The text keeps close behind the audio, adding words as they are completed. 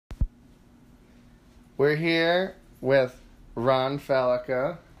We're here with Ron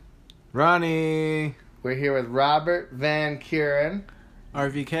Felica. Ronnie. We're here with Robert Van Kuren.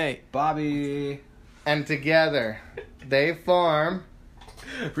 RVK. Bobby. And together, they form...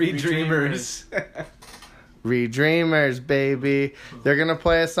 ReDreamers. ReDreamers, baby. They're going to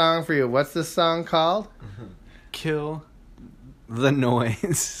play a song for you. What's this song called? Kill the Noise.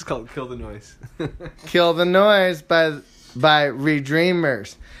 It's called Kill the Noise. Kill the Noise by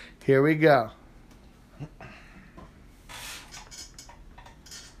ReDreamers. Here we go.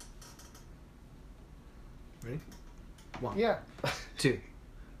 Ready? 1, Yeah. 2,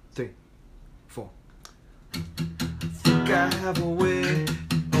 3, 4. Think I have a way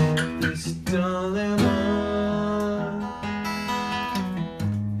this dilemma,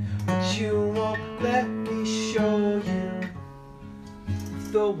 but you won't let me show you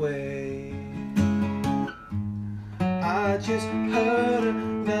the way. I just heard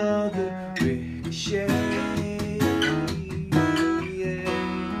another ricochet.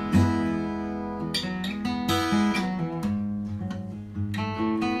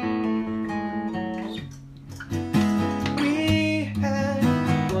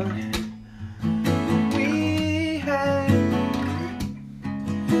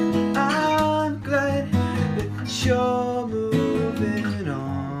 You're moving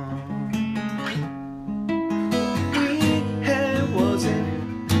on. We had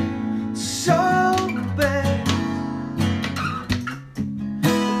wasn't so bad.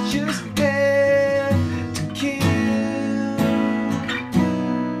 Just had to kill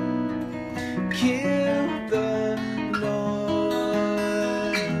the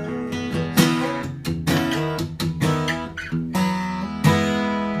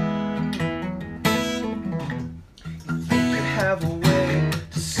have a way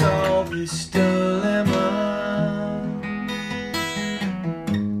to solve this dilemma.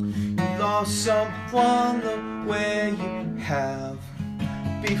 You lost someone the way you have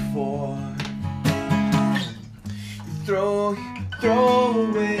before. You throw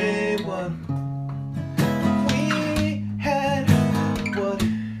away what we had, what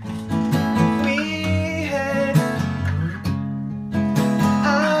we had.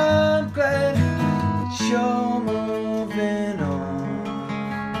 I'm glad that you're moving on.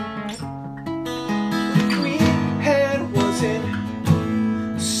 We had wasn't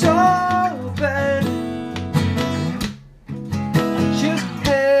so bad. Just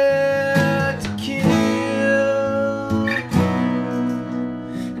had to kill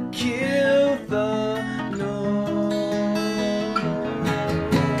the noise.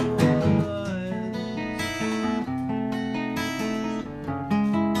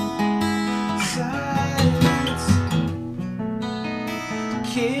 Silence.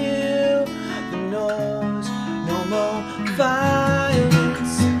 Kill the noise, no more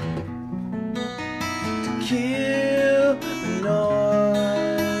violence. To kill the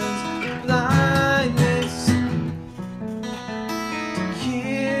noise, blindness. To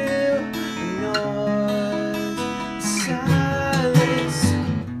kill the noise, silence.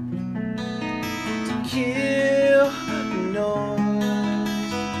 To kill the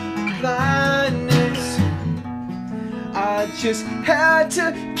noise, blindness. I just had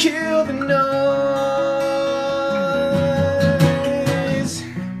to kill the noise.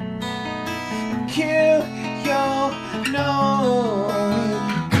 Kill your noise.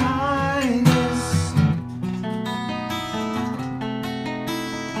 Kindness.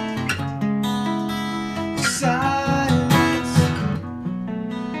 Silence.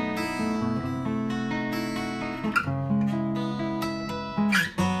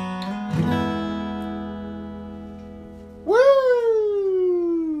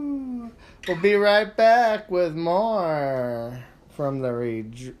 Woo! We'll be right back with more from the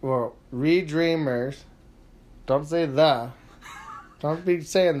ReDreamers. Don't say the. Don't be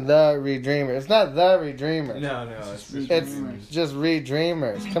saying the ReDreamers. It's not the ReDreamers. No, it's It's just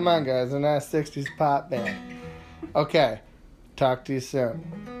ReDreamers. Come on, guys. They're not a 60s pop band. Okay. Talk to you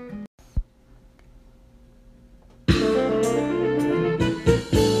soon.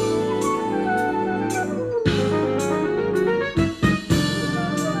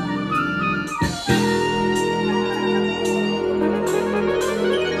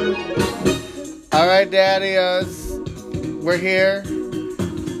 All right, Daddy-O's. We're here.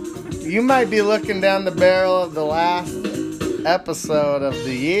 You might be looking down the barrel of the last episode of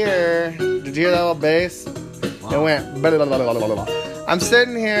the year. Did you hear that little bass? Wow. It went... Blah, blah, blah, blah, blah, blah. I'm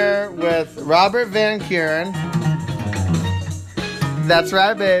sitting here with Robert Van Kuren. That's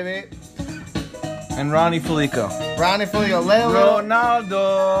right, baby. And Ronnie Felico. Ronnie Felico. Lelo.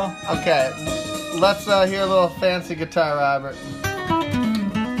 Ronaldo. Okay. Let's hear a little fancy guitar, Robert.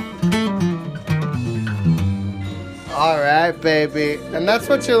 All right, baby. And that's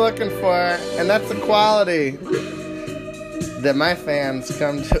what you're looking for. And that's the quality that my fans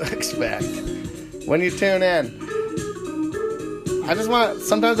come to expect when you tune in.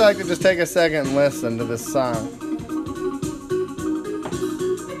 Sometimes I like to just take a second and listen to this song.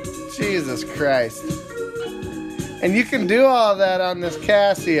 Jesus Christ. And you can do all of that on this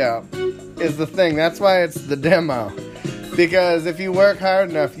Casio, is the thing. That's why it's the demo. Because if you work hard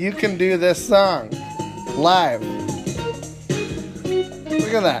enough, you can do this song live.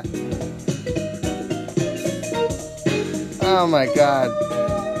 Look at that. Oh my God.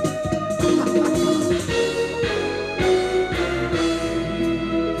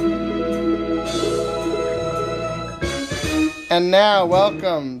 And now,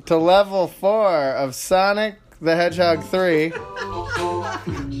 welcome to level 4 of Sonic the Hedgehog 3.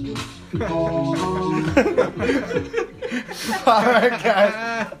 Alright,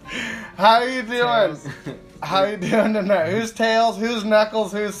 guys. How you doing? How you doing tonight? Who's Tails? Who's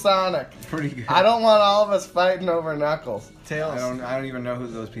Knuckles? Who's Sonic? Pretty good. I don't want all of us fighting over Knuckles. Tails. I don't even know who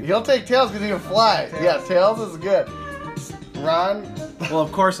those people are. You'll take Tails because he can fly. Tails. Yeah, Tails is good. Ron? Well,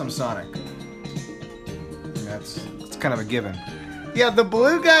 of course I'm Sonic. It's kind of a given. Yeah, the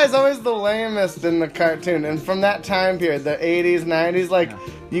blue guy is always the lamest in the cartoon. And from that time period, the 80s, 90s, like,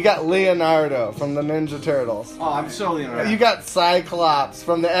 you got Leonardo from the Ninja Turtles. Oh, I'm so Leonardo. You got Cyclops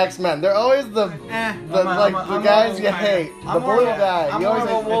from the X-Men. They're always the guys you hate. The blue guy. I'm more of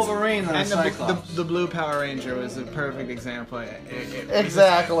a Wolverine than a Cyclops. The blue Power Ranger was a perfect example.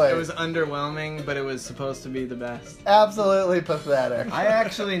 Exactly. It was underwhelming, but it was supposed to be the best. Absolutely pathetic. I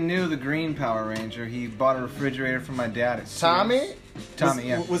actually knew the green Power Ranger. He bought a refrigerator from my dad at Sears. Tommy,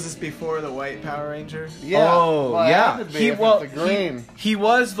 yeah. Was this before the white Power Ranger? Yeah. Oh, well, yeah. The green. He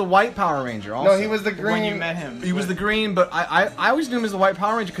was the white Power Ranger also. No, he was the green. When you met him. He was the green, but I always knew him as the white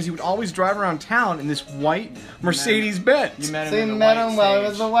Power Ranger because he would always drive around town in this white Mercedes-Benz. You met him So you met him while it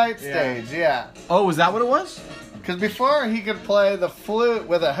was the white stage, yeah. Oh, was that what it was? Because before he could play the flute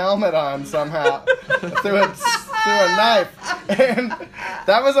with a helmet on somehow through a knife, and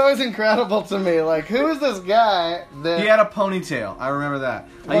that was always incredible to me. Like, who is this guy that He had a ponytail. I remember that.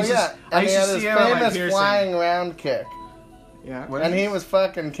 Well, I used and he to had see his him at my famous piercing. flying round kick, Yeah. What and is he it? was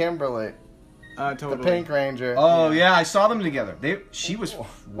fucking Kimberly, Totally. the Pink Ranger. Oh yeah, I saw them together. She was.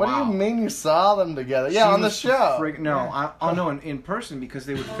 What do wow. you mean you saw them together? Yeah, She on the was show. No, in person because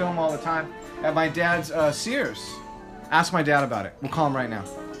they would film all the time at my dad's Sears. Ask my dad about it. We'll call him right now.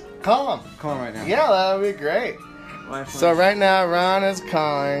 Call him. Call him right now. Yeah, that would be great. So right now, Ron is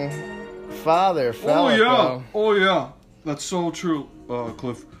calling Father Felico. Oh yeah. That's so true,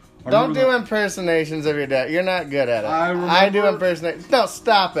 Cliff. Don't do impersonations of your dad. You're not good at it. I do impersonations. No,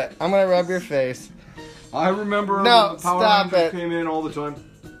 stop it. I'm gonna rub your face. I remember No, when the Power stop Rangers it. came in all the time.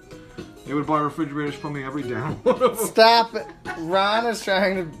 They would buy refrigerators from me every day. Stop it. Ron is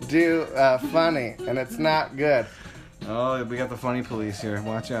trying to do funny, and it's not good. Oh, we got the funny police here.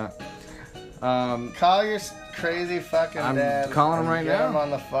 Watch out. Call your crazy fucking I'm dad. calling him and right get now. him on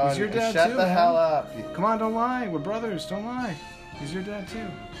the phone. He's your dad Shut too, the man. hell up. Come on, don't lie. We're brothers. Don't lie. He's your dad too.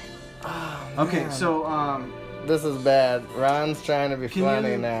 Oh, Okay, man. so This is bad. Ron's trying to be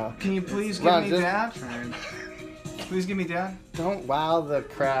funny now. Can you please give Ron, me just- dad? Please give me dad. Don't wow the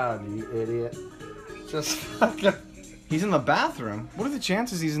crowd, you idiot. Just fucking He's in the bathroom. What are the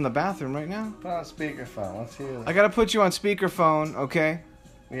chances he's in the bathroom right now? put on speakerphone. Let's hear this. I gotta put you on speakerphone, okay?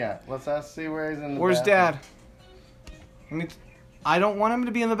 Yeah, let's see where he's in the Where's bathroom. Dad? I don't want him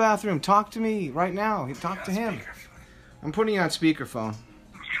to be in the bathroom. Talk to me right now. Talk to him. I'm putting you on speakerphone.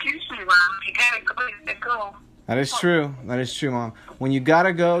 Excuse me, Ron. You gotta go. You gotta go. That is true. That is true, Mom. When you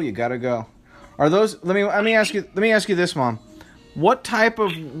gotta go, you gotta go. Are those? Let me ask you. Let me ask you this, Mom. What type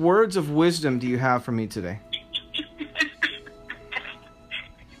of words of wisdom do you have for me today?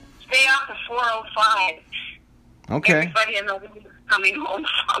 Stay off the 405. Okay. Everybody in the world is coming home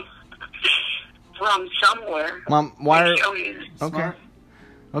from somewhere. Mom, why They are? show you. Okay.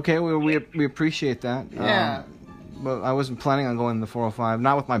 Okay. We appreciate that. Yeah. But I wasn't planning on going in the 405.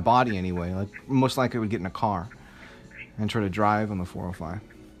 Not with my body anyway. Like most likely, I would get in a car and try to drive on the 405.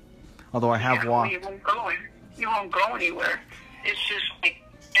 Although I have Well, walked. you won't go. You won't go anywhere. It's just like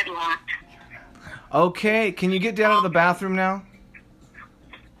deadlocked. Okay. Can you get down to the bathroom now?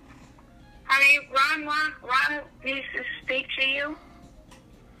 Honey, Ron needs to speak to you.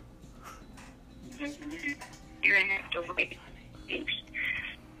 You're gonna have to wait.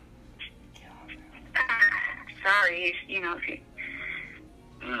 Sorry, if you.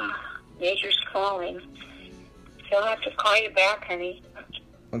 Nature's calling. He'll have to call you back, honey.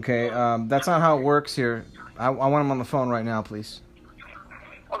 Okay. That's not how it works here. I want him on the phone right now, please.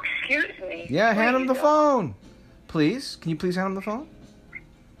 Oh, excuse me. Yeah, hand him the phone. please? Can you please hand him the phone?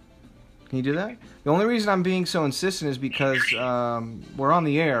 Can you do that? The only reason I'm being so insistent is because we're on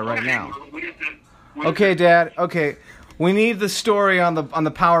the air right now. Okay, Dad. Okay, we need the story on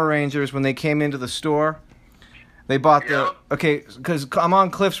the Power Rangers when they came into the store. They bought because I'm on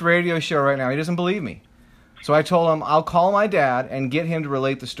Cliff's radio show right now. He doesn't believe me. So I told him I'll call my dad and get him to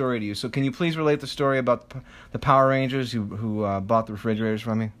relate the story to you. So can you please relate the story about the Power Rangers who bought the refrigerators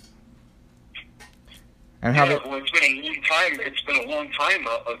from me? And how well, it's been a long time. It's been a long time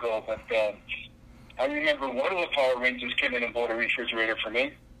ago, but I remember one of the Power Rangers came in and bought a refrigerator for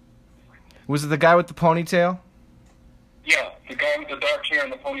me. Was it the guy with the ponytail? Yeah, the guy with the dark hair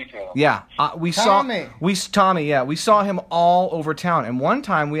and the ponytail. Yeah, Tommy. Tommy. Yeah, we saw him all over town, and one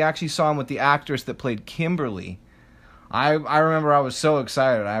time we actually saw him with the actress that played Kimberly. I remember I was so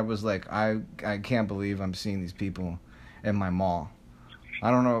excited. I was like, I can't believe I'm seeing these people in my mall. I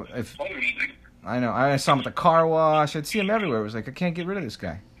don't know if I know. I saw him at the car wash. I'd see him everywhere. It was like I can't get rid of this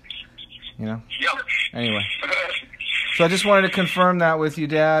guy. You know. Yep. Anyway. So I just wanted to confirm that with you,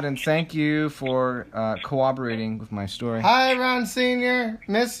 Dad, and thank you for cooperating with my story. Hi, Ron Sr.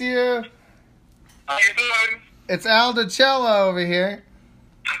 Miss you. How you doing? It's Aldo Cello over here.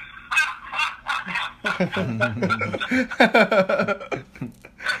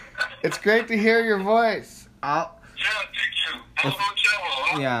 It's great to hear your voice.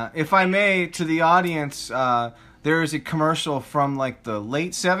 Yeah, if I may, to the audience, there is a commercial from like the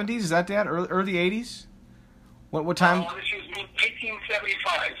late 70s. Is that, Dad? Early 80s? What time? This is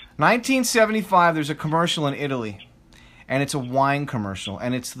 1975. 1975, there's a commercial in Italy. And it's a wine commercial.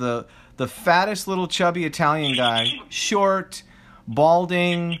 And it's the fattest little chubby Italian guy, short,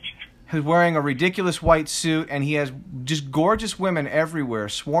 balding, who's wearing a ridiculous white suit, and he has just gorgeous women everywhere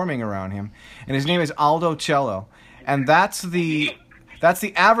swarming around him. And his name is Aldo Cello. And that's the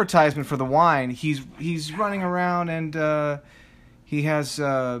advertisement for the wine. He's running around and he has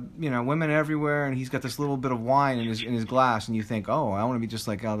women everywhere, and he's got this little bit of wine in his glass, and you think, oh, I want to be just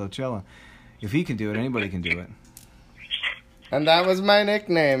like Aldo Cello. If he can do it, anybody can do it. And that was my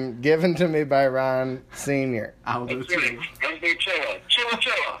nickname given to me by Ron Sr. Aldo Cello.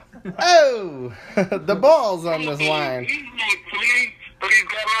 Cello. Oh, the balls on this wine. But he's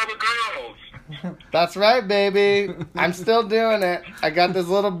got all the girls. That's right, baby. I'm still doing it. I got this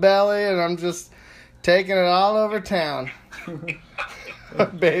little belly, and I'm just taking it all over town.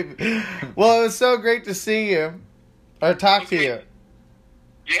 Baby. Well, it was so great to see you. Or talk to you.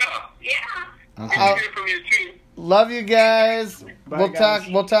 Yeah. Okay. Good to hear from you, too. Love you guys. Bye, guys.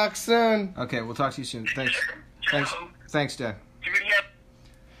 We'll talk soon. Okay, we'll talk to you soon. Thanks, Dad.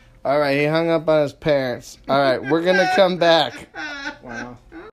 All right, he hung up on his parents. All right, we're going to come back. Wow.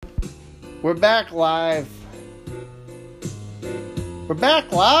 We're back live. We're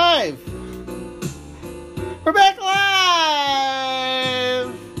back live. We're back live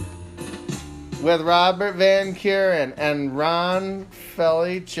with Robert Van Kuren and Ron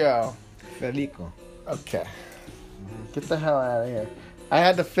Felicio. Felico. Okay. Get the hell out of here. I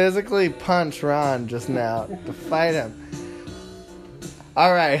had to physically punch Ron just now to fight him.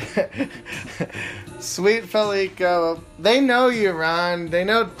 All right. Sweet Felico. They know you, Ron. They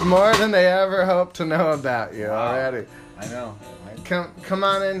know more than they ever hoped to know about you already. I know. Come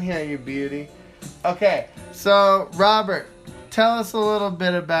on in here, you beauty. Okay, so Robert, tell us a little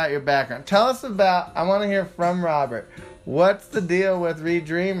bit about your background. Tell us about, I want to hear from Robert. What's the deal with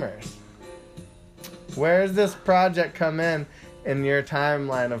ReDreamers? Where does this project come in your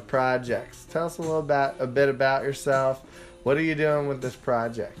timeline of projects? Tell us a bit about yourself. What are you doing with this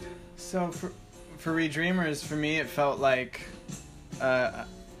project? So for ReDreamers, for me, it felt like a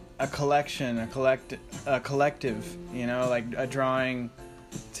collection, a collective, like a drawing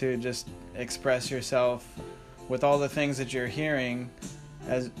to just express yourself with all the things that you're hearing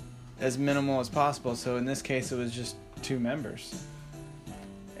as minimal as possible. So in this case, it was just 2 members.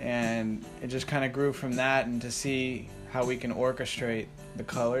 And it just kind of grew from that, and to see how we can orchestrate the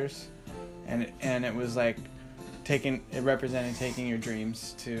colors. And it was like it represented taking your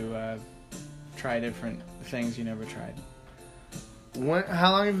dreams to try different things you never tried.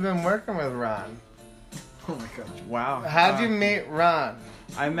 How long have you been working with Ron? Oh my gosh. Wow. How'd you meet Ron?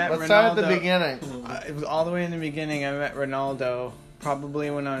 I met Let's Ronaldo. start at the beginning. It was all the way in the beginning. I met Ronaldo probably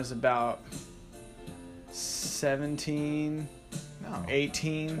when I was about 17,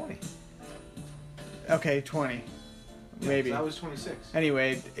 18. 20. Okay, 20. Maybe. I was 26.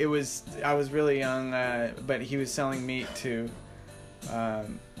 Anyway, I was really young, but he was selling meat to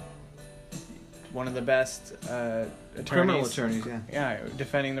one of the best attorneys. Criminal attorneys, yeah. Yeah,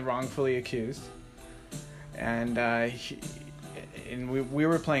 defending the wrongfully accused. And we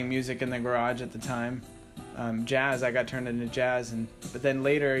were playing music in the garage at the time, jazz. I got turned into jazz, but then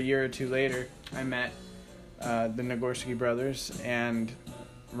later, a year or two later, I met the Nagorski brothers and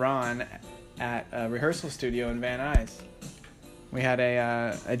Ron at a rehearsal studio in Van Nuys. We had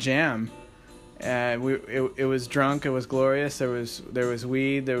a jam. It was drunk. It was glorious. There was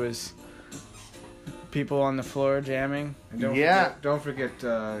weed. There was people on the floor jamming. And don't forget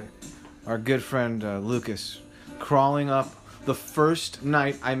our good friend Lucas crawling up the first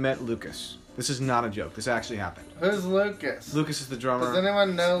night I met Lucas. This is not a joke. This actually happened. Who's Lucas? Lucas is the drummer. Does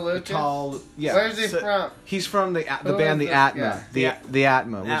anyone know Lucas? The tall, yeah. Where's he from? He's from the Who band is The this Atma. guy? The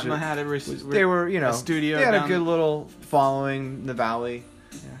Atma. Atma had They were, you know, a studio. They had a down- good little following in the valley.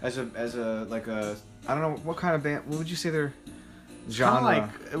 Yeah. As a like a, I don't know what kind of band. What would you say their Kinda genre? like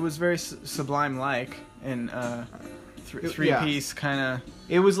it was very Sublime like in three piece kind of.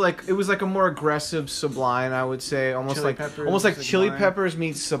 It was like a more aggressive Sublime, I would say, almost Chili like Peppers, Chili Sublime. Peppers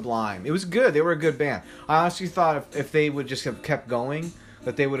meets Sublime. It was good. They were a good band. I honestly thought if they would just have kept going,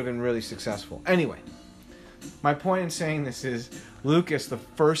 that they would have been really successful. Anyway, my point in saying this is Lucas. The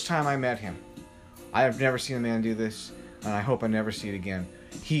first time I met him, I have never seen a man do this, and I hope I never see it again.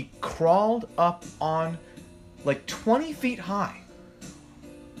 He crawled up on like 20 feet high.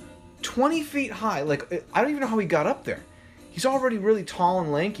 20 feet high. Like, I don't even know how he got up there. He's already really tall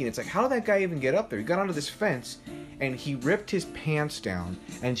and lanky, and it's like, how did that guy even get up there? He got onto this fence, and he ripped his pants down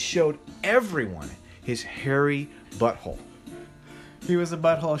and showed everyone his hairy butthole. He was a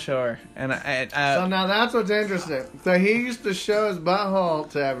butthole shower, and So now that's what's interesting. So he used to show his butthole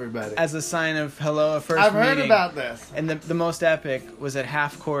to everybody. as a sign of hello, a first I've heard meeting. about this. And the most epic was at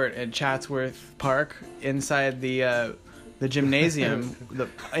half court at Chatsworth Park inside the gymnasium,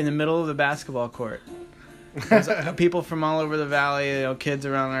 in the middle of the basketball court. There's people from all over the valley, you know, kids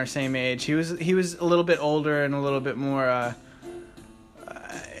around our same age. He was a little bit older and a little bit more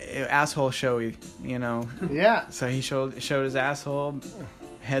asshole showy, you know. Yeah. So he showed his asshole,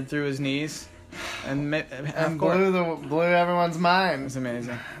 head through his knees, and And blew everyone's It mind. was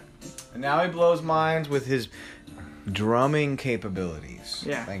amazing. And now he blows minds with his drumming capabilities.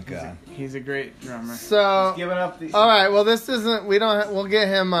 Yeah, Thank God. He's a great drummer. So, Giving up the... all right. Well, this isn't. We'll get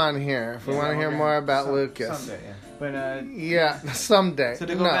him on here if we want to hear more about Lucas. Someday, yeah. But Yeah, someday. so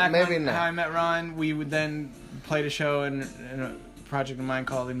to go no, back maybe on how I not. met Ron, we would then played a show in a project of mine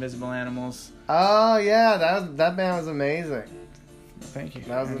called Invisible Animals. Oh yeah, that band was amazing. Thank you.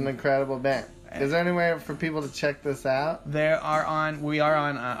 That was an incredible band. Is there any way for people to check this out? We are on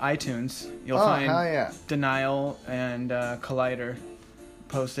iTunes. You'll Oh, find hell yeah. Denial and Collider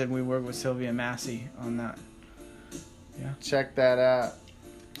posted. We work with Sylvia Massey on that. Check that out.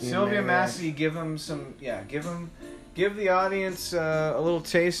 Sylvia Email. Massey, give the audience a little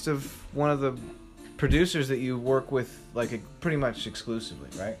taste of one of the producers that you work with, like pretty much exclusively,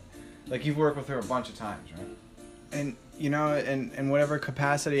 right? Like you've worked with her a bunch of times, right? And you know, in whatever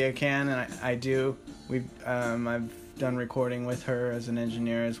capacity I can, and I do. I've done recording with her as an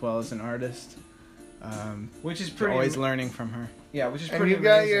engineer as well as an artist. Which is So pretty always learning from her. Yeah, which is And pretty you've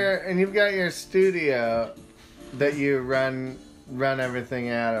got amazing. you've got your studio that you run everything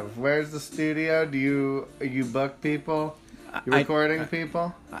out of. Where's the studio? Do you book people? You recording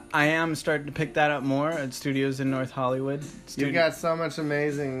people? I am starting to pick that up more at studios in North Hollywood. You've got so much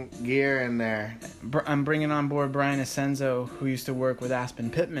amazing gear in there. I'm bringing on board Brian Asenzo, who used to work with Aspen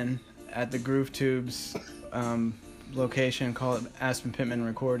Pittman at the Groove Tubes location called Aspen Pittman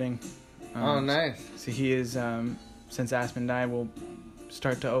Recording. Oh, nice. So he is, since Aspen died, we'll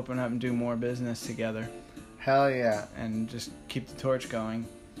start to open up and do more business together Hell yeah. and just keep the torch going.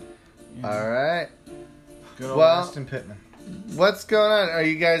 You know. All right. Good old Well- Aston Pittman. What's going on? Are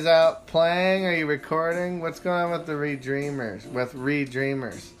you guys out playing? Are you recording? What's going on with the ReDreamers? With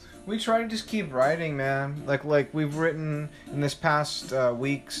ReDreamers? We try to just keep writing, man. Like we've written in this past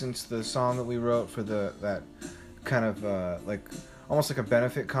week since the song that we wrote for that kind of like almost like a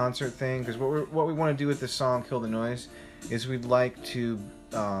benefit concert thing. Because what we want to do with this song, "Kill the Noise," is we'd like to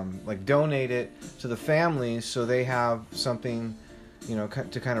like donate it to the families so they have something, you know,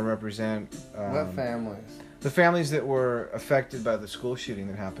 to kind of represent. What families? The families that were affected by the school shooting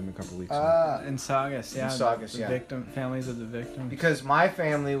that happened a couple weeks ago. In Saugus, yeah. In Saugus, the yeah. Families of the victims. Because my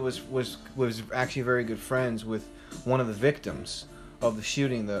family was actually very good friends with one of the victims of the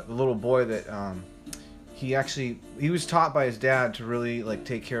shooting, the little boy that he was taught by his dad to really like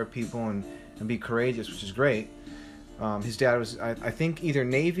take care of people and be courageous, which is great. His dad was I think either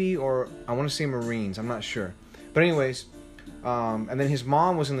Navy or I want to say Marines, I'm not sure. But anyways, and then his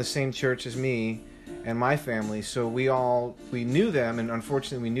mom was in the same church as me and my family, so we knew them, and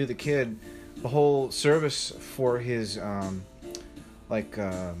unfortunately we knew the kid. The whole service for his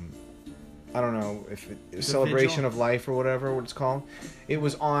I don't know if The Celebration Vigil? of Life or whatever what it's called. It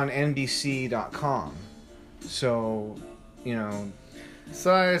was on NBC.com. So, you know,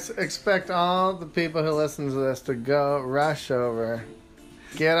 So I expect all the people who listen to this to go rush over,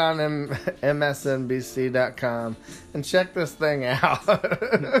 get on MSNBC.com, and check this thing out.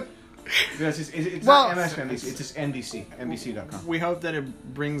 it's Well- not MSNBC, it's just NBC, NBC.com. We hope that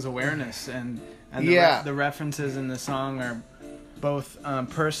it brings awareness, and Yeah. the references in the song are both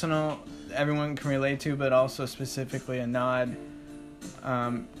personal, everyone can relate to, but also specifically a nod,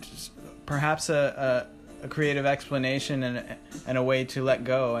 just perhaps a creative explanation and a way to let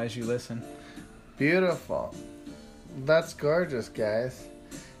go as you listen. Beautiful. That's gorgeous, guys.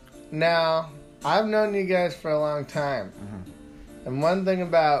 Now, I've known you guys for a long time. And one thing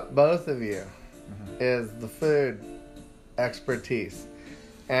about both of you is the food expertise.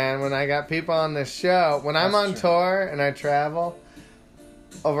 And when I got people on this show, when I'm That's on true. tour and I travel,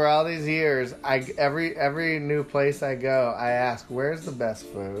 over all these years, every new place I go, I ask, where's the best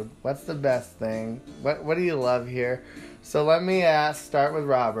food? What's the best thing? What do you love here? So let me start with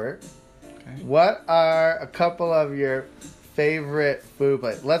Robert. Okay. What are a couple of your favorite food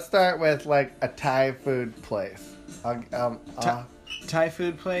places? Let's start with like a Thai food place. Thai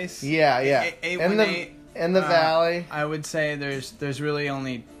food place? Yeah. In the 818, valley. I would say there's really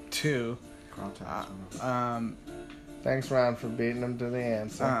only two. Thanks, Ron, for beating them to the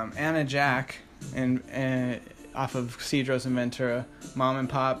answer. Anna Jack and off of Cedros and Ventura. Mom and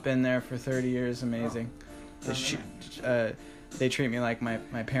Pop, been there for 30 years, amazing. They treat me like my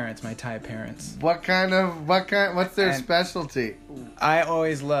parents, my Thai parents. What's their And- specialty? I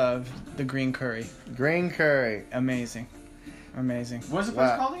always love the green curry. Green curry. Amazing. What's the place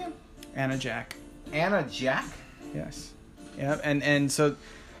Wow. called again? Anna Jack. Anna Jack? Yes. Yep. And so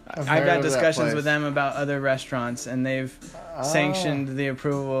I've I've heard had of that discussions place. with them about other restaurants, and they've sanctioned the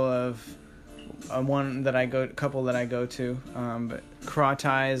approval of a couple that I go to. But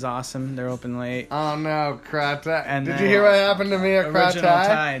Kratai is awesome. They're open late. Oh no, Kratai. And Did then- you hear what happened to me at Original Kratai?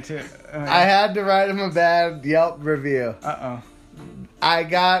 Thai too. I had to write him a bad Yelp review. Uh-oh. I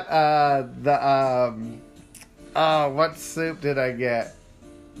got what soup did I get?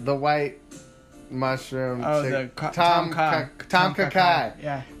 The white mushroom. Oh, chick- the Tom Kakai.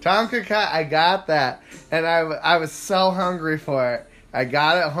 Yeah. Tom Kakai. I got that, and I was so hungry for it. I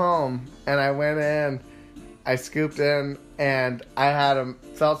got it home, and I went in. I scooped in, and I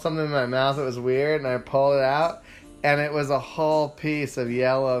felt something in my mouth that was weird, and I pulled it out, and it was a whole piece of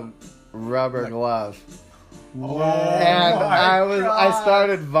yellow rubber glove. Oh, And my I God.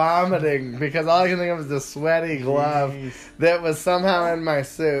 started vomiting because all I can think of was the sweaty glove that was somehow in my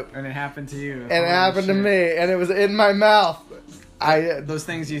soup. And it happened to you. And it happened to me, and it was in my mouth. Those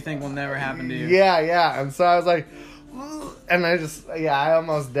things you think will never happen to you. Yeah. And so I was like, and I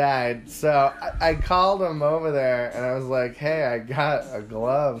almost died. So I called him over there, and I was like, hey, I got a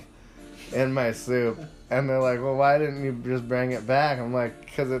glove in my soup. And they're like, well, why didn't you just bring it back? I'm like,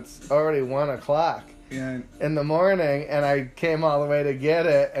 because it's already 1 o'clock Yeah. in the morning, and I came all the way to get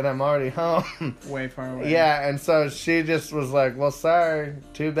it, and I'm already home. Way far away. Yeah, and so she just was like, well, sorry,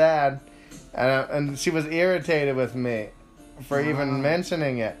 too bad. And she was irritated with me for even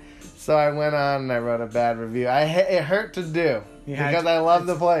mentioning it. So I went on and I wrote a bad review. It hurt to do You had because to- I love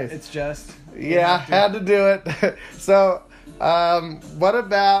the place. It's just. Yeah, had to do it. So, what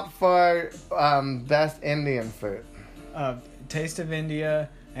about for best Indian food? Taste of India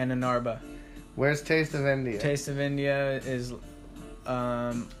and Anarba. Where's Taste of India? Taste of India is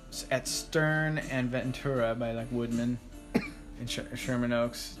at Stern and Ventura by like Woodman in Sherman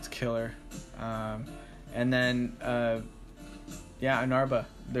Oaks. It's killer. And then Anarba.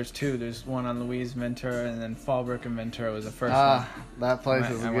 There's two. There's one on Louise Ventura, and then Fallbrook and Ventura was the first one. That place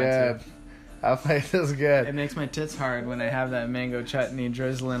is I went good. to. That place is good. It makes my tits hard when I have that mango chutney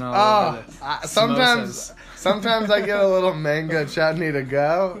drizzling all over the Sometimes samosas. I get a little mango chutney to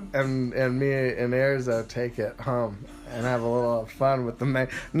go, and me and Erzo take it home and have a little fun with the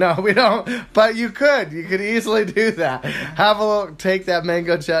mango. No, we don't. But you could easily do that. Take that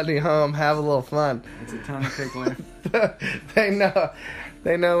mango chutney home, have a little fun. It's a ton of pickling.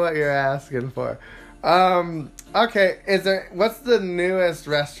 They know what you're asking for. Okay, what's the newest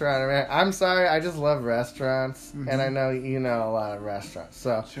restaurant around? I'm sorry, I just love restaurants, and I know you know a lot of restaurants.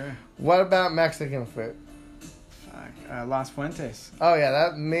 So, Sure. what about Mexican food? Fuck. Las Fuentes. Oh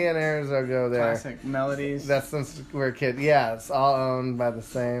yeah, me and Erzo go there. Classic melodies. That's since we were kids. Yeah, it's all owned by the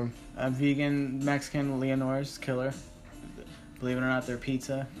same. Vegan Mexican Leonor's killer. Believe it or not, their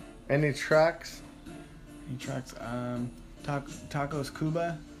pizza. Any trucks? He trucks. Tacos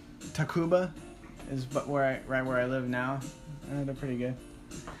Cuba. Tacuba is right where I live now. They're pretty good.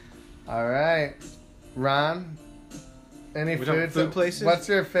 All right, Ron. Any We talking food places? What's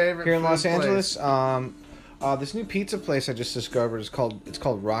your favorite Here in food Los place? Angeles, this new pizza place I just discovered is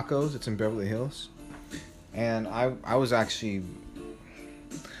called Rocco's. It's in Beverly Hills, and I was actually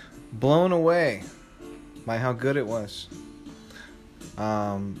blown away by how good it was.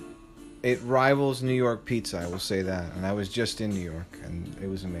 It rivals New York pizza, I will say that. And I was just in New York, and it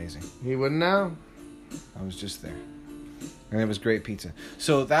was amazing. You wouldn't know. I was just there, and it was great pizza.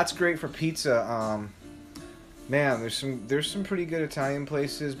 So that's great for pizza. Man, there's some pretty good Italian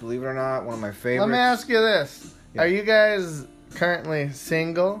places. Believe it or not, one of my favorites. Let me ask you this: Yeah. Are you guys currently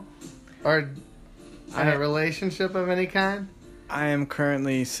single, or in a relationship of any kind? I am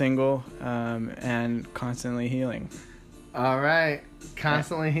currently single and constantly healing. All right,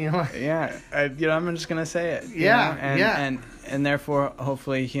 constantly healing. Yeah, I'm just gonna say it. Yeah, and therefore,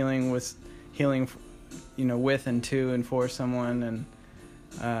 hopefully, healing, with and to and for someone, and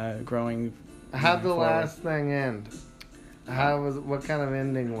growing. How'd the forward. last thing end? What kind of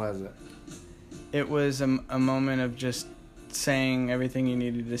ending was it? It was a moment of just saying everything you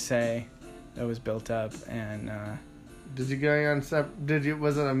needed to say that was built up, and Did you go on?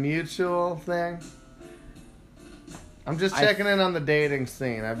 Was it a mutual thing? I'm just checking in on the dating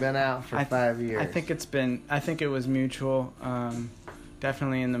scene. I've been out for 5 years. I think it was mutual.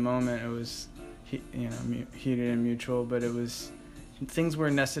 Definitely in the moment it was, heated and mutual, but things were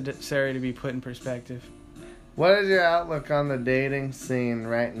necessary to be put in perspective. What is your outlook on the dating scene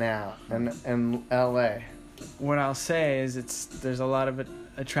right now in LA? What I'll say is there's a lot of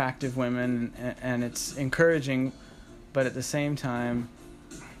attractive women, and it's encouraging, but at the same time,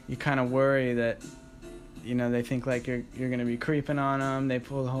 you kind of worry that, they think like you're going to be creeping on them. They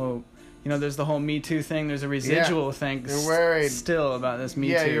pull the whole, there's the whole Me Too thing. There's a residual thing. You're worried still about this Me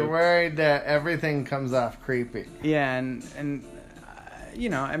Too. Yeah, you're worried that everything comes off creepy. Yeah, and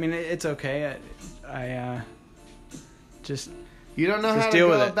it's okay. I just you don't know just how to deal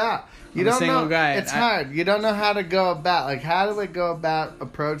go with it. about. You I'm a don't single know. guy. It's hard. You don't know how to go about. Like, how do we go about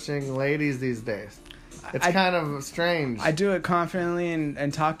approaching ladies these days? It's kind of strange. I do it confidently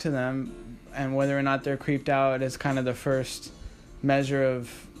and talk to them, and whether or not they're creeped out is kind of the first measure of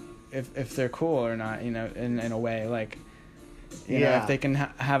if they're cool or not. In a way, like, if they can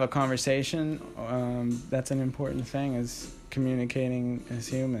have a conversation, that's an important thing, is communicating as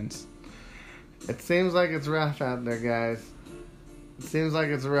humans. It seems like it's rough out there, guys. It seems like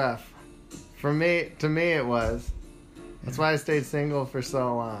it's rough. To me, it was. That's why I stayed single for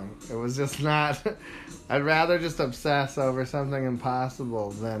so long. It was just not. I'd rather just obsess over something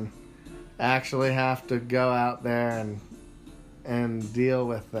impossible than actually have to go out there and deal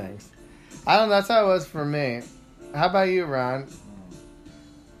with things. I don't know. That's how it was for me. How about you, Ron?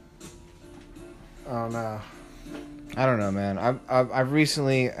 Oh no. I don't know, man. I've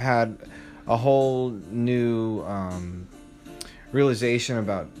recently had a whole new realization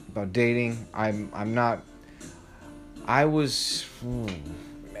about dating. I was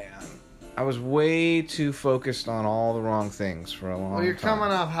way too focused on all the wrong things for a long time. Well, you're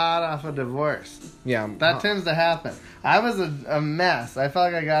coming off hot off a divorce. Yeah. That tends to happen. I was a mess. I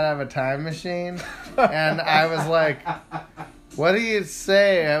felt like I got out of a time machine. And I was like, what do you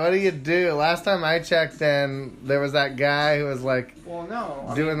say? What do you do? Last time I checked in, there was that guy who was like,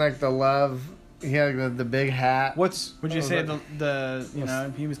 doing like the love. He had the big hat. Would you say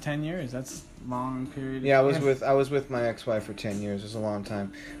he was 10 years? That's a long period. Yeah, I was with my ex-wife for 10 years. It was a long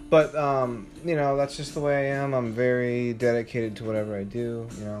time. But that's just the way I am. I'm very dedicated to whatever I do,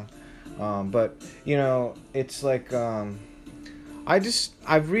 but it's like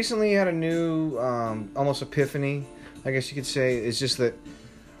I've recently had a new almost epiphany, I guess you could say. It's just that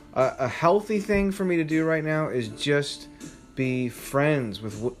a healthy thing for me to do right now is just be friends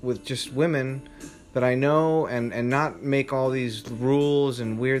with just women that I know, and not make all these rules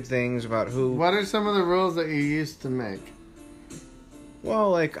and weird things about who. What are some of the rules that you used to make?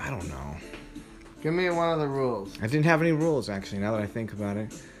 Well, like, I don't know. Give me one of the rules. I didn't have any rules, actually, now that I think about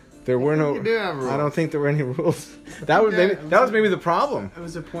it. There were no. You do have rules. I don't think there were any rules. That was maybe the problem. It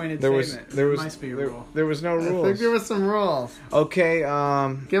was a pointed There statement. was There must be a rule. There was no rules. I think there was some rules. Okay.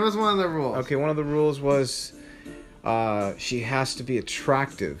 Give us one of the rules. Okay, one of the rules was she has to be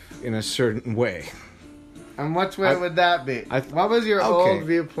attractive in a certain way. And which way would that be? What was your old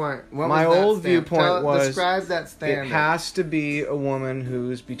viewpoint? My old viewpoint was, describe that standard. It has to be a woman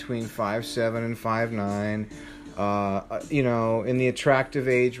who's between 5'7" and 5'9", in the attractive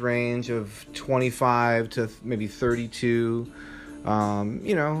age range of 25 to maybe 32.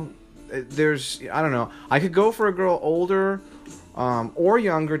 There's, I don't know. I could go for a girl older or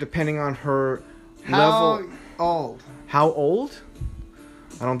younger, depending on her level. How old? How old?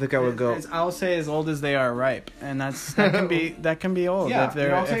 I don't think I would go. I'll say as old as they are ripe, and that can be old Yeah,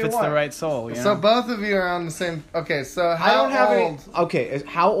 if it's the right soul. You know? So both of you are on the same. Okay, so I how don't have old? any. Okay,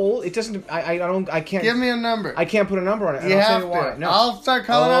 how old? It doesn't. I can't. Give me a number. I can't put a number on it. and You I'll tell have you why. to. No. I'll start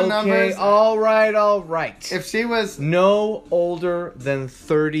calling out numbers. All right. If she was, No older than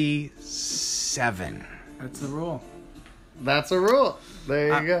 37. That's the rule. that's a rule.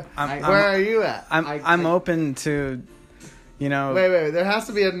 There you go. I'm- Where are you at? I'm open to, you know. Wait. There has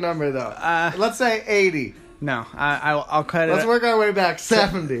to be a number though. Let's say 80. No, I'll cut it. Let's work our way back.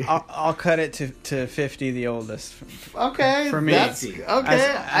 70. I'll cut it to 50, the oldest. Okay. For me. That's okay.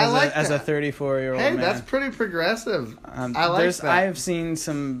 I like as a that. 34-year-old Hey, man. that's pretty progressive. I like that. I have seen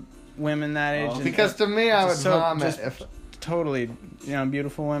some women that age. and Because to me, I would so vomit just if. totally,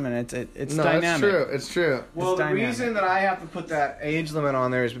 beautiful women. It's No, dynamic. it's true. It's true. Well, the dynamic. reason that I have to put that age limit on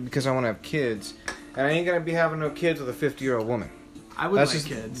there is because I want to have kids, and I ain't gonna be having no kids with a 50-year-old woman. I would That's like just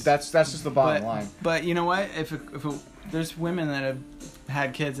kids. That's just the bottom line. But you know what? If there's women that have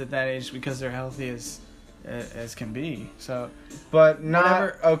had kids at that age because they're healthy as can be. So, But not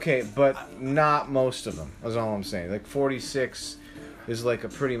Whatever. okay. But not most of them. That's all I'm saying. Like 46 is like a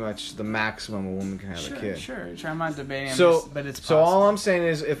pretty much the maximum a woman can have a kid. Sure. I'm not debating. But it's so possible. all I'm saying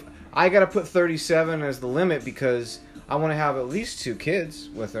is if I gotta put 37 as the limit because I want to have at least 2 kids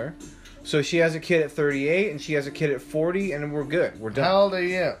with her. So she has a kid at 38 and she has a kid at 40 and we're good. We're done. How old are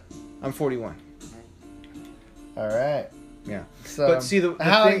you? I'm 41. All right. Yeah. So, But see, the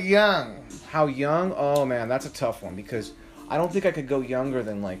how thing- young? How young? Oh man, that's a tough one because I don't think I could go younger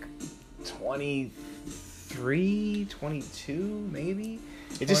than like 23, 22 maybe.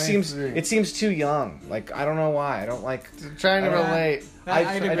 It just seems 23. too young. Like I don't know why. I don't like Trying to relate.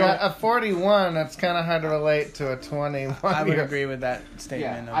 I'd agree. A 41, that's kind of hard to relate to a 21. I would agree with that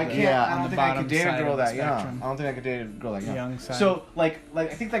statement. I can't. I on don't the think I bottom could date a side girl of the that young. spectrum. I don't think I could date a girl that young. Young side. So like I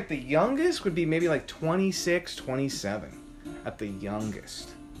think like the youngest would be maybe like 26, 27 at the youngest.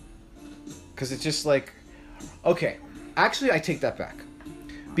 Because it's just like, okay, actually I take that back.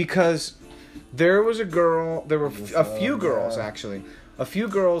 Because there was a girl, there were a few girls actually. A few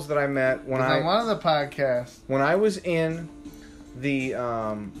girls that I met when on one of the podcasts. when I was in the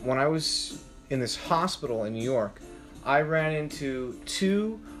when I was in this hospital in New York, I ran into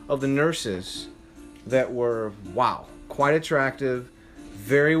 2 of the nurses that were quite attractive,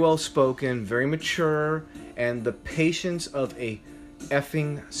 very well spoken, very mature, and the patience of a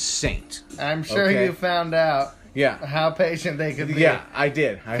effing saint. I'm sure Okay. you found out Yeah. how patient they could be. Yeah, I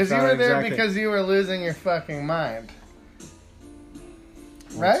did. Because you were there because you were losing your fucking mind.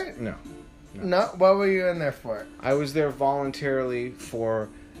 Right? No. No? What were you in there for? I was there voluntarily for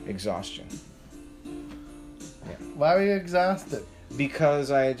exhaustion. Why were you exhausted?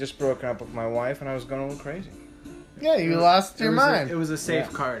 Because I had just broken up with my wife and I was going a little crazy. Yeah, you lost your mind. It was a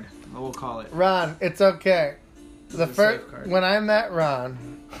safeguard. We'll call it. Ron, it's okay. The It's a first safeguard. when I met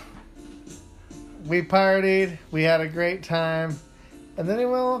Ron, we partied, we had a great time, and then he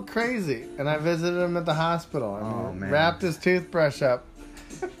went a little crazy. And I visited him at the hospital and Oh, man. wrapped his toothbrush up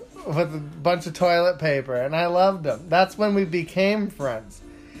with a bunch of toilet paper, and I loved him. That's when we became friends.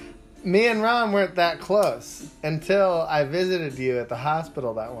 Me and Ron weren't that close until I visited you at the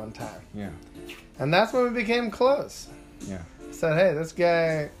hospital that one time. Yeah. And that's when we became close. Yeah. I said, hey, this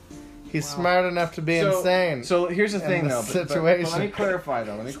guy, he's smart enough to be insane. So here's the in thing, this though. But situation. let me clarify,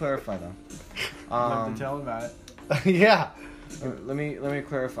 though. I'd love to tell about it. Yeah. Let me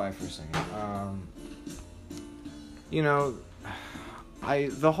clarify for a second. You know,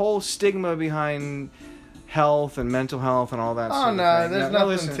 the whole stigma behind health and mental health and all that. Oh, sort of no, thing. there's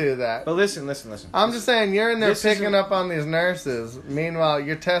nothing to that. But listen. I'm just saying, you're in there This picking isn't- up on these nurses. Meanwhile,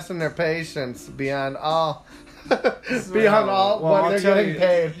 you're testing their patience beyond all, what I'll they're tell getting you-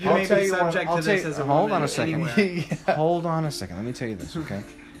 paid. You I'll may tell be you one- subject I'll to tell this you- as a hold woman on a second. anywhere. Yeah. Hold on a second. Let me tell you this, okay?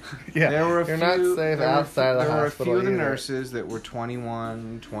 Yeah. There were a you're few, not safe there were outside the there were a hospital. few of the either. nurses that were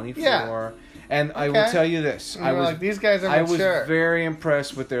 21, 24. Yeah. And I will Okay. tell you this. And you're like, these guys are I was mature. very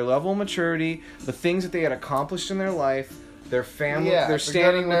impressed with their level of maturity, the things that they had accomplished in their life, their family, Yeah, they're to go to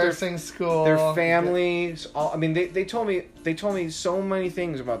standing with nursing school. their families. I mean, they told me so many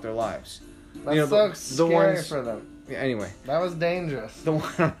things about their lives. That's you know, so the scary ones- for them. Yeah, anyway, That was dangerous. the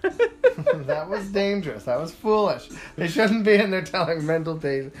one. That was dangerous. That was foolish. They shouldn't be in there telling mental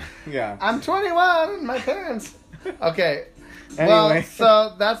patients. Yeah. I'm 21. My parents. Okay. Anyway. Well,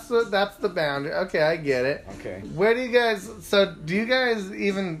 so that's the boundary. Okay, I get it. Okay. Where do you guys? So do you guys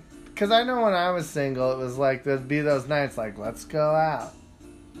even? Because I know when I was single, it was like there'd be those nights like, let's go out.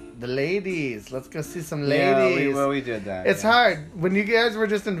 the ladies. Let's go see some Yeah, ladies. we did that. It's yeah. hard. When you guys were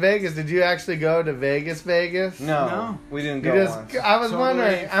just in Vegas, did you actually go to Vegas? No, we didn't You go just. once. I was Totally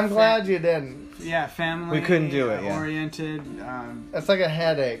wondering. I'm glad you didn't. Yeah, family. We couldn't do it, yeah. Oriented. That's like a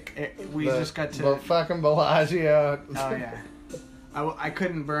headache. We just got to. fucking Bellagio. Oh yeah. I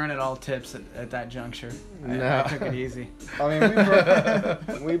couldn't burn at all tips at that juncture. No. I took it easy. I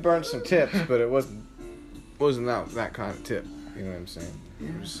mean, we burnt some tips, but it wasn't that kind of tip. You know what I'm saying?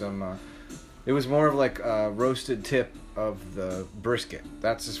 It was some. It was more of like a roasted tip of the brisket.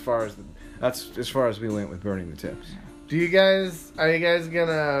 That's as far as we went with burning the tips. Are you guys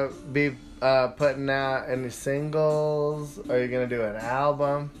gonna be putting out any singles? Are you gonna do an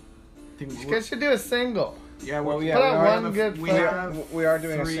album? You guys should do a single. Yeah, Well, yeah, Put we out are, one good. we are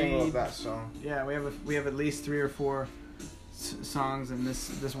doing a three- single of that song. Yeah, we have at least 3 or 4 songs, and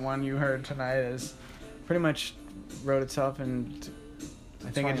this one you heard tonight is pretty much wrote itself, and I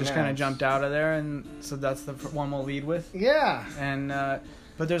think it 20 just kind of minutes. jumped out of there, and so that's the one we'll lead with. Yeah. And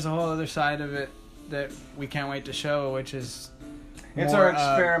but there's a whole other side of it that we can't wait to show, which is It's more, our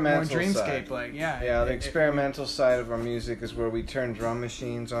experimental more dreamscape, side. like yeah. Yeah, the experimental side of our music is where we turn drum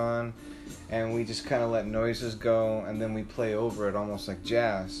machines on, and we just kind of let noises go, and then we play over it almost like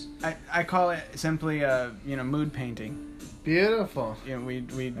jazz. I call it simply mood painting. Beautiful. You know, we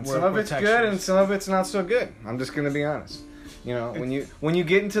And work some of with it's textures. good, and some of it's not so good. I'm just gonna be honest. You know, when you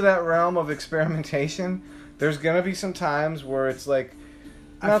get into that realm of experimentation, there's gonna be some times where it's like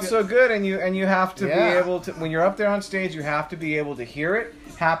not so good, and you have to be able to, when you're up there on stage, you have to be able to hear it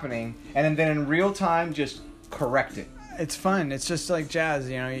happening, and then in real time just correct it. It's fun. It's just like jazz,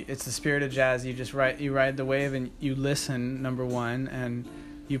 you know. It's the spirit of jazz. You just ride the wave, and you listen, number one, and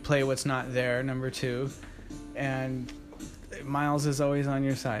you play what's not there, number two, and Miles is always on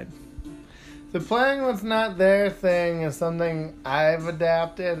your side. The playing what's not there thing is something I've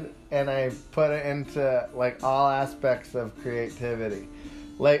adapted, and I put it into like all aspects of creativity.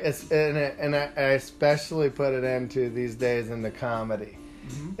 Like and I especially put it into these days into comedy.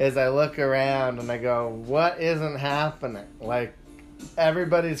 As I look around and I go, what isn't happening? Like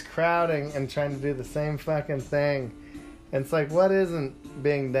everybody's crowding and trying to do the same fucking thing. And it's like, what isn't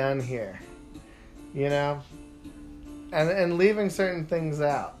being done here? You know? And leaving certain things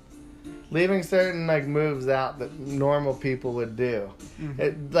out. Leaving certain like moves out that normal people would do.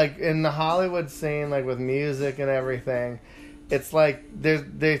 It, like in the Hollywood scene, like with music and everything, it's like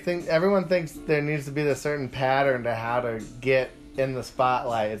everyone thinks there needs to be a certain pattern to how to get in the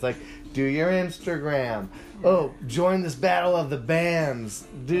spotlight. It's like, do your Instagram. Oh, join this battle of the bands.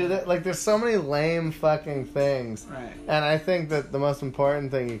 Do that. Like, there's so many lame fucking things. Right. And I think that the most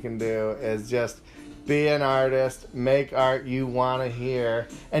important thing you can do is just be an artist, make art you want to hear,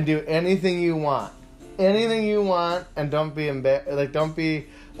 and do anything you want. Anything you want, and don't be don't be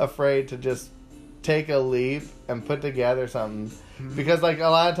afraid to just take a leap and put together something. Because like a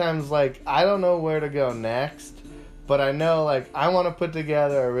lot of times, like I don't know where to go next, but I know like I want to put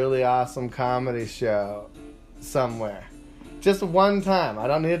together a really awesome comedy show somewhere. Just one time. I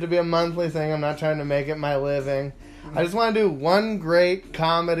don't need it to be a monthly thing. I'm not trying to make it my living. I just want to do one great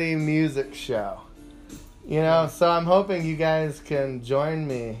comedy music show. You know, so I'm hoping you guys can join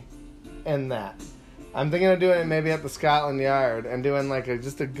me in that. I'm thinking of doing it maybe at the Scotland Yard and doing like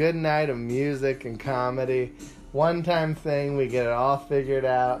just a good night of music and comedy. One-time thing. We get it all figured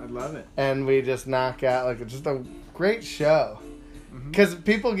out. I love it. And we just knock out like just a great show. Because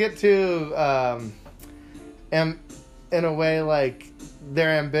people get to, in a way, like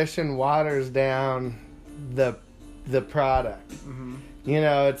their ambition waters down the product. You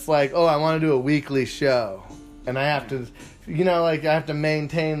know, it's like, oh, I want to do a weekly show. And I have to, you know, like I have to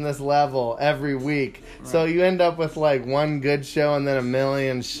maintain this level every week. Right. So you end up with like one good show and then a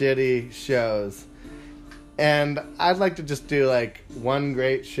million shitty shows. And I'd like to just do like one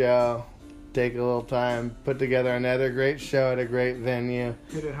great show, take a little time, put together another great show at a great venue.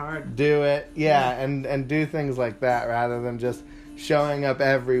 Hit it hard. Do it, and do things like that rather than just showing up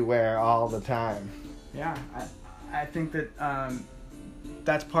everywhere all the time. Yeah, I think that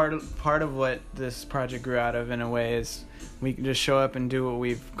that's part of what this project grew out of in a way is we can just show up and do what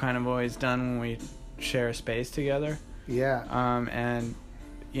we've kind of always done when we share a space together. Yeah. And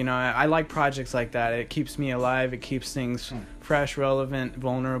you know, I like projects like that. It keeps me alive. It keeps things fresh, relevant,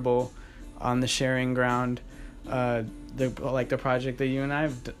 vulnerable, on the sharing ground. The project that you and I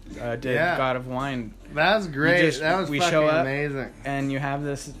did, God of Wine. That was great. That was fucking show up amazing. And you have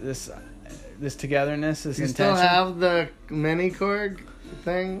this togetherness, this You intention. still have the mini Korg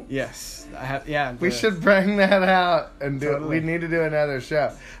thing? Yes, I have. Yeah, We should bring that out and do it. Totally. We need to do another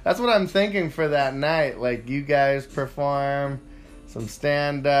show. That's what I'm thinking for that night. Like, you guys perform, some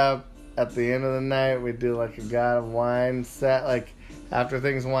stand up. At the end of the night, we do like a God of Wine set. Like after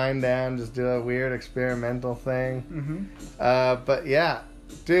things wind down, just do a weird experimental thing. But yeah,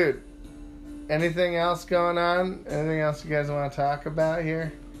 dude. Anything else going on? Anything else you guys want to talk about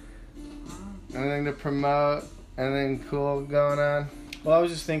here? Anything to promote? Anything cool going on? Well, I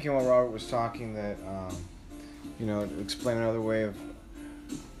was just thinking while Robert was talking that,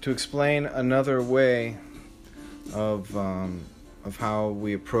 to explain another way of how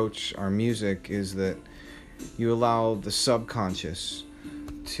we approach our music is that you allow the subconscious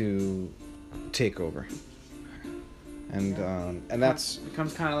to take over, and that's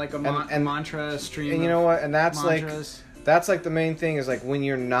becomes kind of like a mantra stream. And you know what? And that's mantras. that's like the main thing is like when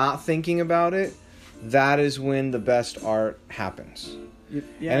you're not thinking about it, that is when the best art happens.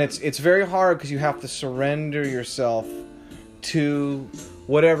 Yeah. And it's very hard because you have to surrender yourself to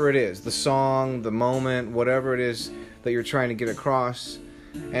whatever it is, the song, the moment, whatever it is that you're trying to get across.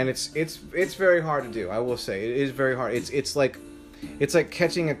 And it's very hard to do. I will say it is very hard. It's like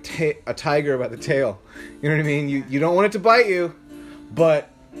catching a tiger by the tail. You know what I mean? You don't want it to bite you, but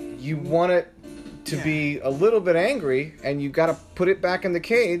you want it to be a little bit angry, and you got to put it back in the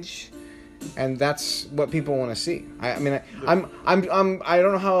cage. And that's what people want to see. I don't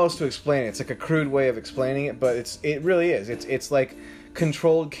know how else to explain it. It's like a crude way of explaining it, but it really is. It's like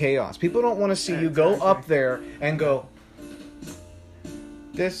controlled chaos. People don't want to see you go up there and go,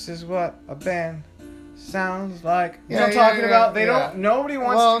 "This is what a band sounds like." You know what I'm talking about? They don't. Nobody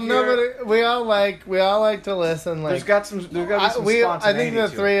wants to hear. We all like to listen. Like There's got to be some spontaneity. I think the to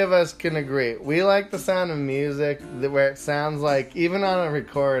three it. of us can agree. We like the sound of music where it sounds like, even on a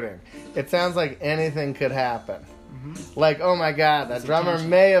recording, it sounds like anything could happen. Like, oh my God, that drummer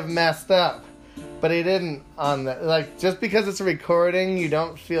may have messed up, but he didn't on the, like, just because it's a recording, you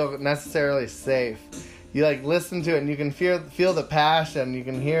don't feel necessarily safe. You like listen to it and you can feel the passion. You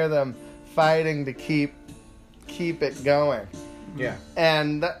can hear them fighting to keep it going. Yeah.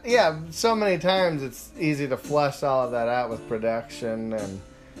 And so many times it's easy to flush all of that out with production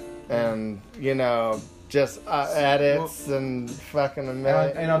and just edits and fucking And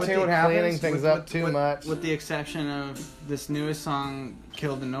I'll tell you what happens. Cleaning things up too much. With the exception of this newest song,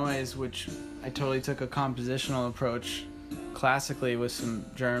 Kill the Noise, which I totally took a compositional approach classically with some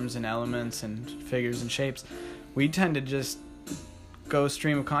germs and elements and figures and shapes. We tend to just go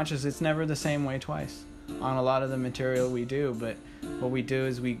stream of consciousness. It's never the same way twice on a lot of the material we do, but what we do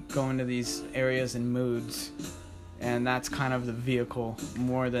is we go into these areas and moods, and that's kind of the vehicle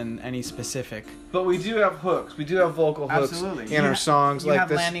more than any specific. But we do have hooks. We do have vocal hooks Absolutely. in our songs. You like have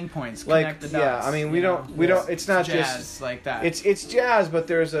this, landing points, like, connect the dots. Yeah, I mean we don't. It's not jazz just like that. It's jazz, but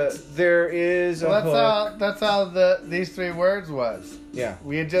there is a hook. That's how these three words was. Yeah.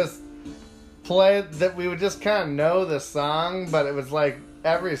 We had just played that. We would just kind of know the song, but it was like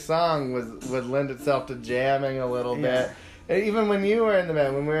every song would lend itself to jamming a little bit. Even when you were in the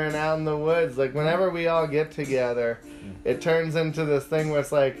band, when we were out in the woods, like whenever we all get together, it turns into this thing where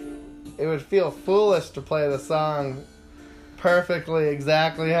it's like it would feel foolish to play the song perfectly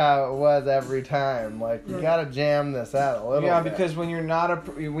exactly how it was every time. Like you gotta jam this out a little bit. Yeah, because when you're not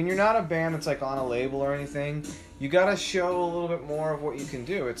a band that's like on a label or anything, you gotta show a little bit more of what you can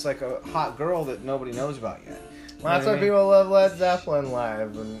do. It's like a hot girl that nobody knows about yet. Well, that's why people love Led Zeppelin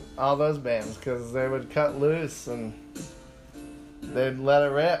live and all those bands, because they would cut loose and they'd let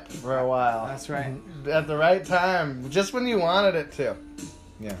it rip for a while. That's right. At the right time, just when you wanted it to.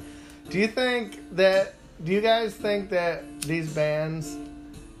 Yeah. Do you guys think that these bands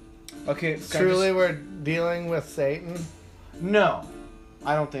truly were dealing with Satan? No,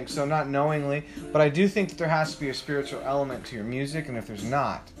 I don't think so. Not knowingly, but I do think that there has to be a spiritual element to your music, and if there's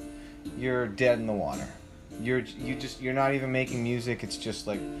not, you're dead in the water. You're not even making music. It's just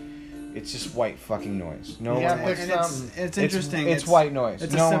white fucking noise. No one wants and it's interesting. It's white noise.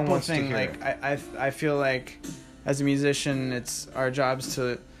 It's no a one simple wants thing. to hear Like it. I feel like as a musician, it's our jobs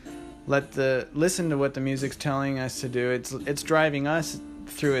to listen to what the music's telling us to do. It's driving us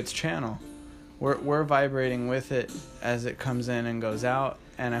through its channel. We're vibrating with it as it comes in and goes out,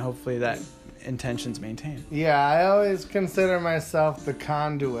 and hopefully that intention's maintained. Yeah, I always consider myself the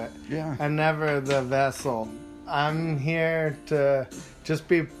conduit. Yeah. I'm never the vessel. I'm here to just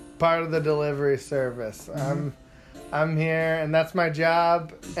be part of the delivery service. I'm here, and that's my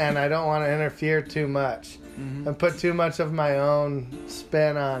job, and I don't want to interfere too much and put too much of my own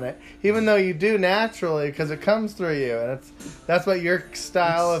spin on it. Even though you do naturally, because it comes through you, and that's what your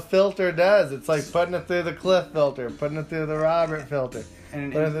style of filter does. It's like putting it through the Cliff filter, putting it through the Robert filter.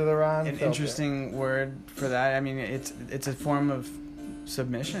 And Put it through the Ron an filter. interesting word for that. I mean, it's a form of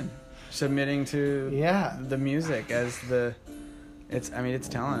submission, submitting to the music as it's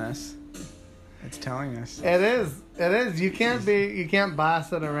telling us. It's telling us. It is. You can't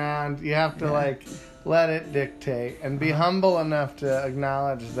boss it around. You have to like let it dictate and be humble enough to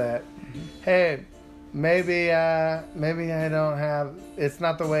acknowledge that, hey, maybe I don't have. It's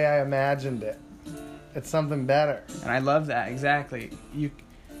not the way I imagined it. It's something better. And I love that, exactly. You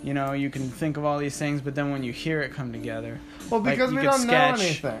know, you can think of all these things, but then when you hear it come together, well, because we don't know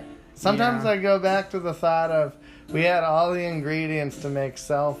anything. Sometimes I go back to the thought of we had all the ingredients to make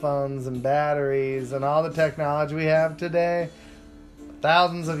cell phones and batteries and all the technology we have today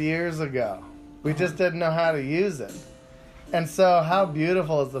thousands of years ago. We just didn't know how to use it. And so how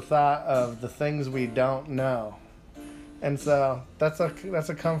beautiful is the thought of the things we don't know. And so that's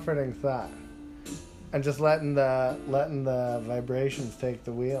a comforting thought. And just letting the vibrations take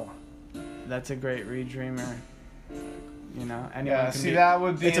the wheel. That's a great ReDreamer. You know, anyone can that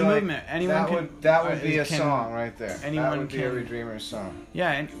would be it's a movement. Anyone that would be a song right there. Anyone that would be a can. ReDreamers song.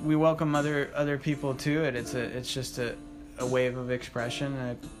 Yeah, and we welcome other people to it. It's just a wave of expression.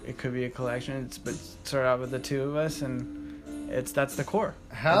 And it could be a collection. But start out with the two of us, and that's the core.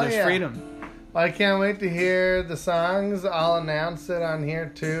 Hell There's yeah. freedom. Well, I can't wait to hear the songs. I'll announce it on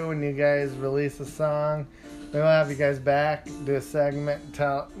here too when you guys release a song. Maybe we'll have you guys back, do a segment,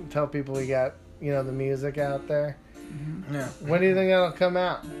 tell people we got the music out there. Mm-hmm. Yeah. When do you think that'll come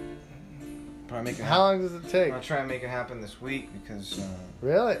out? Probably make it. How long does it take? I'll try and make it happen this week because.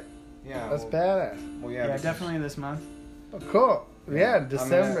 Really? Yeah. That's badass. Well, Yeah, because- definitely this month. Oh, cool. Yeah,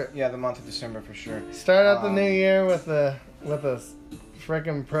 December. The month of December for sure. Start out the new year with a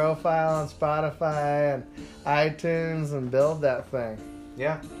freaking profile on Spotify and iTunes and build that thing.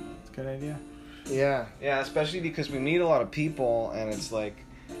 Yeah. It's a good idea. Yeah. Yeah, especially because we meet a lot of people, and it's like,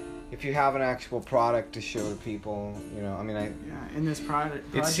 if you have an actual product to show to people, In this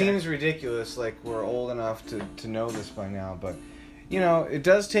project. It seems ridiculous, like we're old enough to know this by now, but, it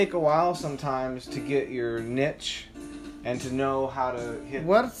does take a while sometimes to get your niche and to know how to hit...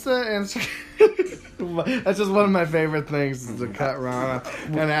 What's the Instagram? That's just one of my favorite things is to cut Ron off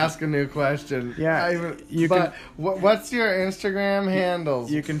and ask a new question. Yeah, what's your Instagram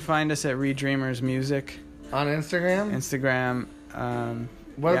handles? You can find us at ReDreamers Music On Instagram? Instagram.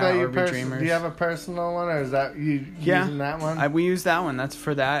 What about your ReDreamers? Do you have a personal one, or is that you using that one? We use that one. That's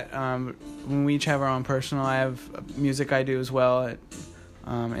for that. We each have our own personal. I have music I do as well at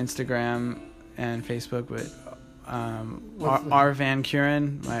Instagram and Facebook with R Van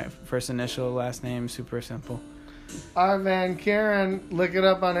Kuren. My first initial, last name, super simple. R Van Kuren. Look it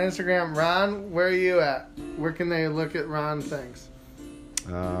up on Instagram. Ron, where are you at? Where can they look at Ron things?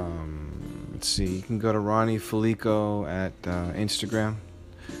 Let's see. You can go to Ronnie Felico at Instagram.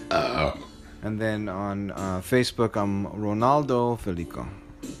 And then on Facebook, I'm Ronaldo Felico.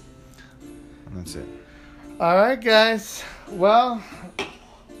 And that's it. All right, guys. Well,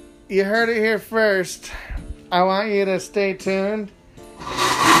 you heard it here first. I want you to stay tuned.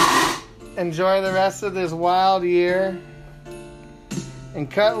 Enjoy the rest of this wild year. And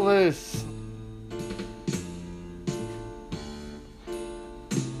cut loose.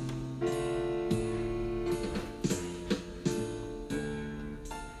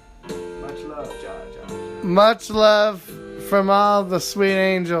 Much love, John. Much love from all the sweet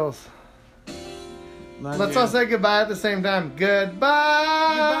angels. Let's all say goodbye at the same time.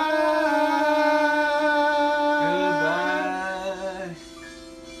 Goodbye. Goodbye.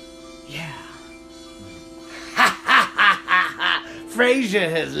 Yeah. Frasier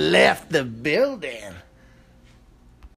has left the building.